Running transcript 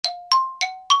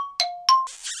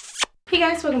Hey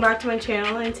guys, welcome back to my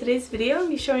channel. In today's video, I'll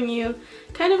be showing you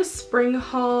kind of a spring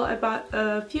haul. I bought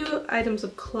a few items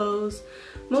of clothes,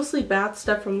 mostly bath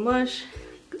stuff from Lush,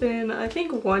 and I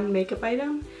think one makeup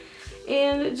item,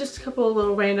 and just a couple of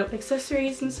little random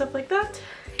accessories and stuff like that.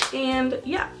 And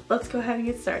yeah, let's go ahead and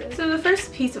get started. So the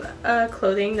first piece of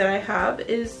clothing that I have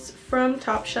is from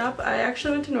TOPSHOP. I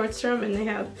actually went to Nordstrom and they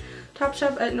have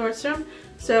TOPSHOP at Nordstrom.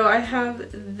 So I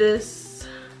have this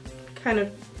kind of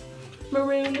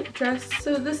maroon dress.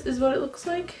 So this is what it looks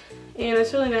like, and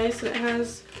it's really nice, and it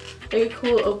has a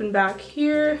cool open back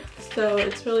here, so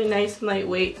it's really nice and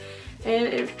lightweight, and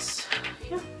it's,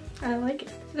 yeah, I like it.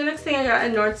 So the next thing I got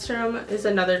at Nordstrom is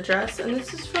another dress, and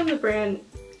this is from the brand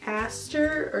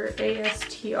ASTR or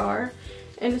ASTR,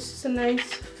 and it's just a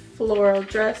nice floral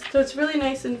dress. So it's really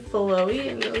nice and flowy,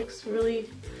 and it looks really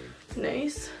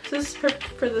nice. So this is perfect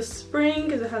for the spring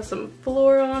because it has some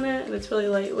floral on it, and it's really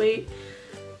lightweight.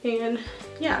 And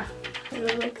yeah, I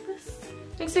really like this.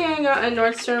 Next thing I got at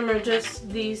Nordstrom are just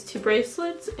these two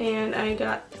bracelets, and I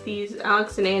got these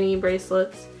Alex and Annie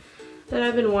bracelets that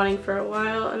I've been wanting for a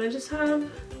while, and I just have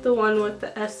the one with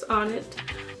the S on it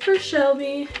for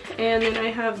Shelby, and then I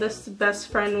have this best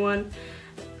friend one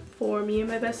for me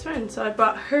and my best friend. So I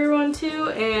bought her one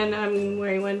too, and I'm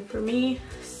wearing one for me,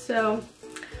 so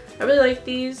I really like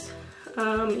these.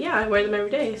 Yeah, I wear them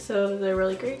every day, so they're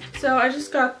really great. So I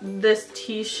just got this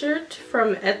t-shirt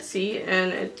from Etsy,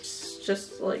 and it's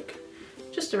just like,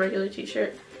 just a regular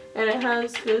t-shirt. And it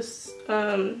has this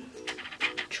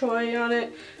Troye on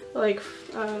it, like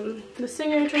the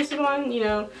singer Troye Sivan, you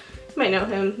know, you might know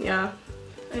him, yeah.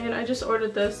 And I just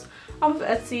ordered this off of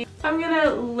Etsy. I'm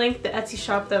gonna link the Etsy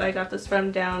shop that I got this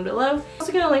from down below. I'm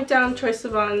also gonna link down Troye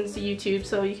Sivan's YouTube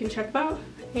so you can check him out.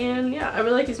 And yeah, I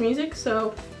really like his music,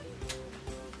 so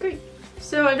great.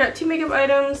 So I got two makeup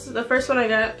items. The first one I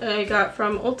got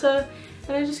from Ulta,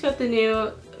 and I just got the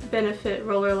new Benefit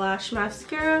Roller Lash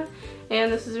Mascara,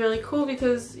 and this is really cool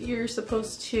because you're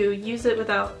supposed to use it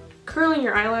without curling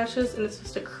your eyelashes, and it's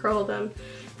supposed to curl them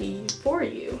for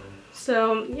you.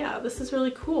 So yeah, this is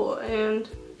really cool, and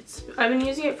I've been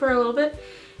using it for a little bit,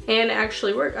 and it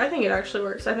actually works. I think it actually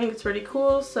works. I think it's pretty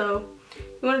cool, so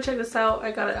if you want to check this out, I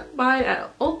got mine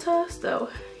at Ulta, so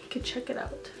you can check it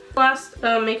out. Last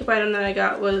makeup item that I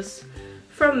got was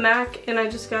from MAC, and I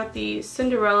just got the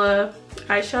Cinderella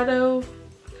eyeshadow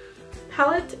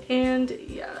palette, and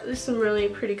yeah, there's some really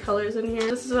pretty colors in here.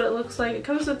 This is what it looks like. It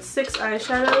comes with 6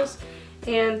 eyeshadows,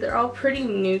 and they're all pretty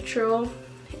neutral,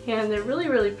 and they're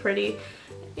really pretty,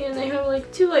 and they have like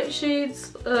 2 light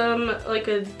shades, like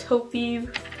a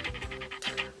taupey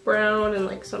brown and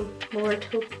like some more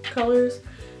taupe colors,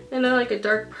 and then like a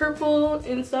dark purple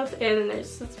and stuff, and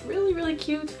it's really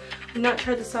cute. I've not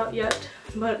tried this out yet,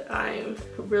 but I'm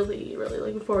really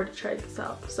looking forward to trying this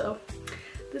out. So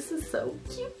this is so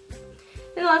cute.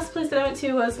 And the last place that I went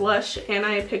to was Lush, and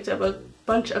I picked up a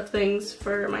bunch of things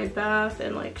for my bath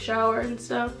and like shower and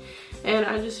stuff, and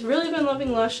I've just really been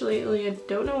loving Lush lately. I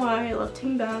don't know why. I love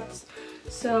taking baths.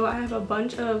 So I have a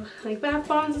bunch of like bath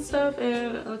bombs and stuff,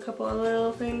 and a couple other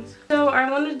little things. So I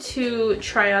wanted to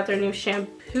try out their new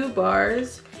shampoo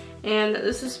bars, and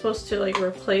this is supposed to like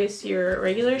replace your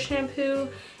regular shampoo,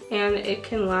 and it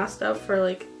can last up for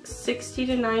like 60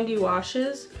 to 90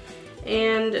 washes.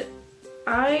 And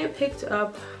I picked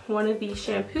up one of these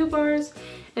shampoo bars,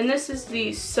 and this is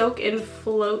the Soak and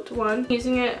Float one. I'm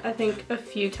using it I think a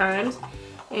few times,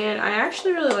 and I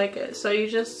actually really like it. So you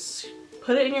just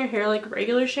put it in your hair like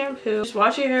regular shampoo, just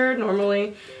wash your hair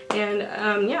normally, and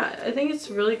yeah, I think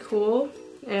it's really cool,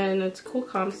 and it's a cool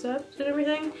concept and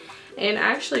everything, and I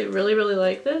actually really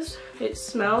like this. It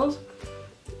smells,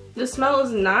 the smell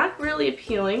is not really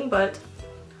appealing, but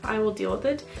I will deal with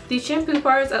it. These shampoo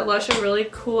bars at Lush are really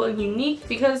cool and unique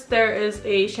because there is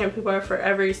a shampoo bar for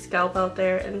every scalp out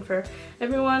there, and for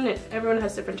everyone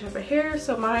has different type of hair.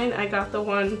 So mine, I got the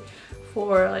one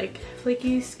for like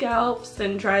flaky scalps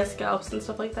and dry scalps and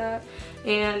stuff like that,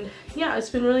 and yeah, it's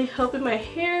been really helping my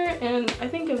hair, and I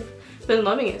think I've been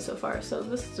loving it so far, so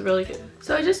this is really good.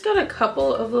 So I just got a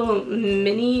couple of little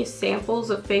mini samples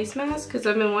of face masks because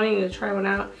I've been wanting to try one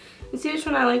out and see which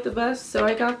one I like the best. So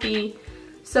I got the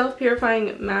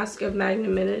self-purifying mask of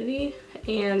Magnaminty,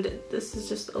 and this is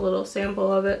just a little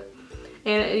sample of it,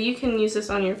 and you can use this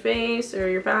on your face or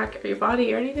your back or your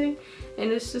body or anything, and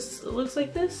it looks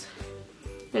like this.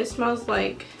 It smells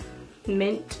like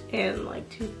mint and like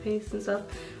toothpaste and stuff.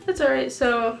 That's alright,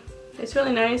 so it's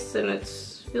really nice, and it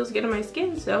feels good on my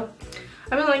skin, so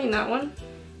I've been liking that one.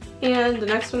 And the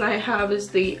next one I have is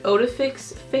the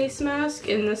Oatifix face mask,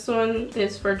 and this one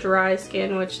is for dry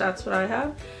skin, which that's what I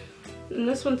have. And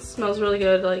this one smells really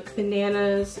good, like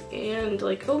bananas and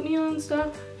like oatmeal and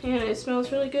stuff. And it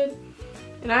smells really good.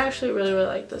 And I actually really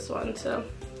like this one, so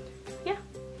yeah.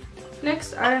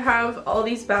 Next I have all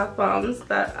these bath bombs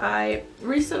that I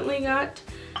recently got.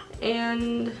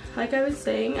 And like I was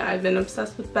saying, I've been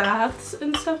obsessed with baths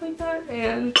and stuff like that.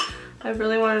 And I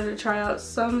really wanted to try out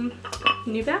some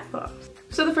new bath bombs.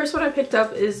 So the first one I picked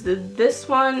up is this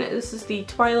one. This is the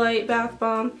Twilight bath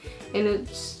bomb, and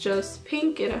it's just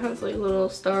pink and it has like little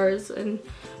stars and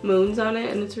moons on it,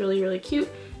 and it's really cute.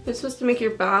 It's supposed to make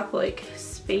your bath like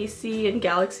spacey and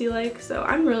galaxy-like, so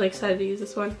I'm really excited to use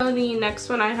this one. So the next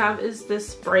one I have is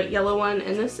this bright yellow one,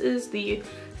 and this is the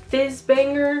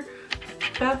Fizzbanger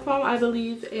bath bomb, I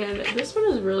believe, and this one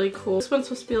is really cool. This one's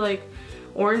supposed to be like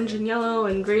orange and yellow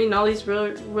and green, all these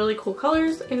really cool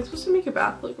colors, and it's supposed to make your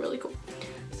bath look really cool.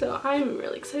 So I'm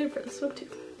really excited for this one too.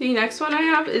 The next one I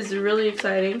have is really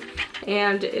exciting,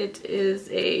 and it is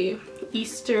a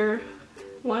Easter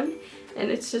one,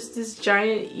 and it's just this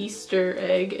giant Easter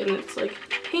egg, and it's like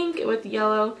pink with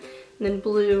yellow and then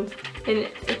blue, and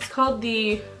it's called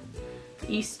the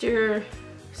Easter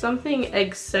something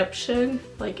Eggception,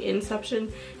 like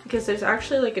Inception, because there's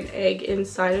actually like an egg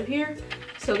inside of here.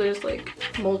 So there's like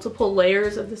multiple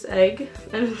layers of this egg,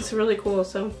 and it's really cool,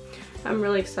 so I'm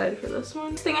really excited for this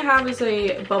one. Next thing I have is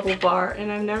a bubble bar,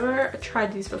 and I've never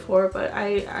tried these before, but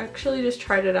I actually just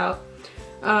tried it out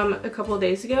a couple of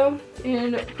days ago,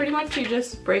 and pretty much you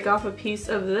just break off a piece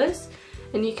of this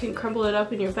and you can crumble it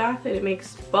up in your bath and it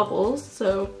makes bubbles.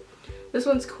 So this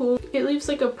one's cool. It leaves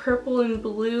like a purple and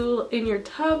blue in your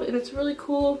tub, and it's really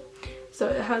cool. So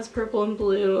it has purple and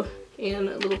blue and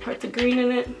little parts of green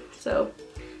in it, so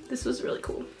this was really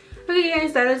cool. Okay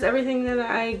guys, that is everything that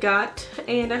I got,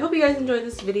 and I hope you guys enjoyed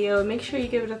this video. Make sure you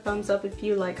give it a thumbs up if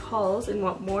you like hauls and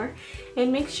want more,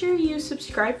 and make sure you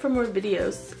subscribe for more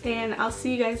videos, and I'll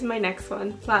see you guys in my next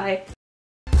one. Bye!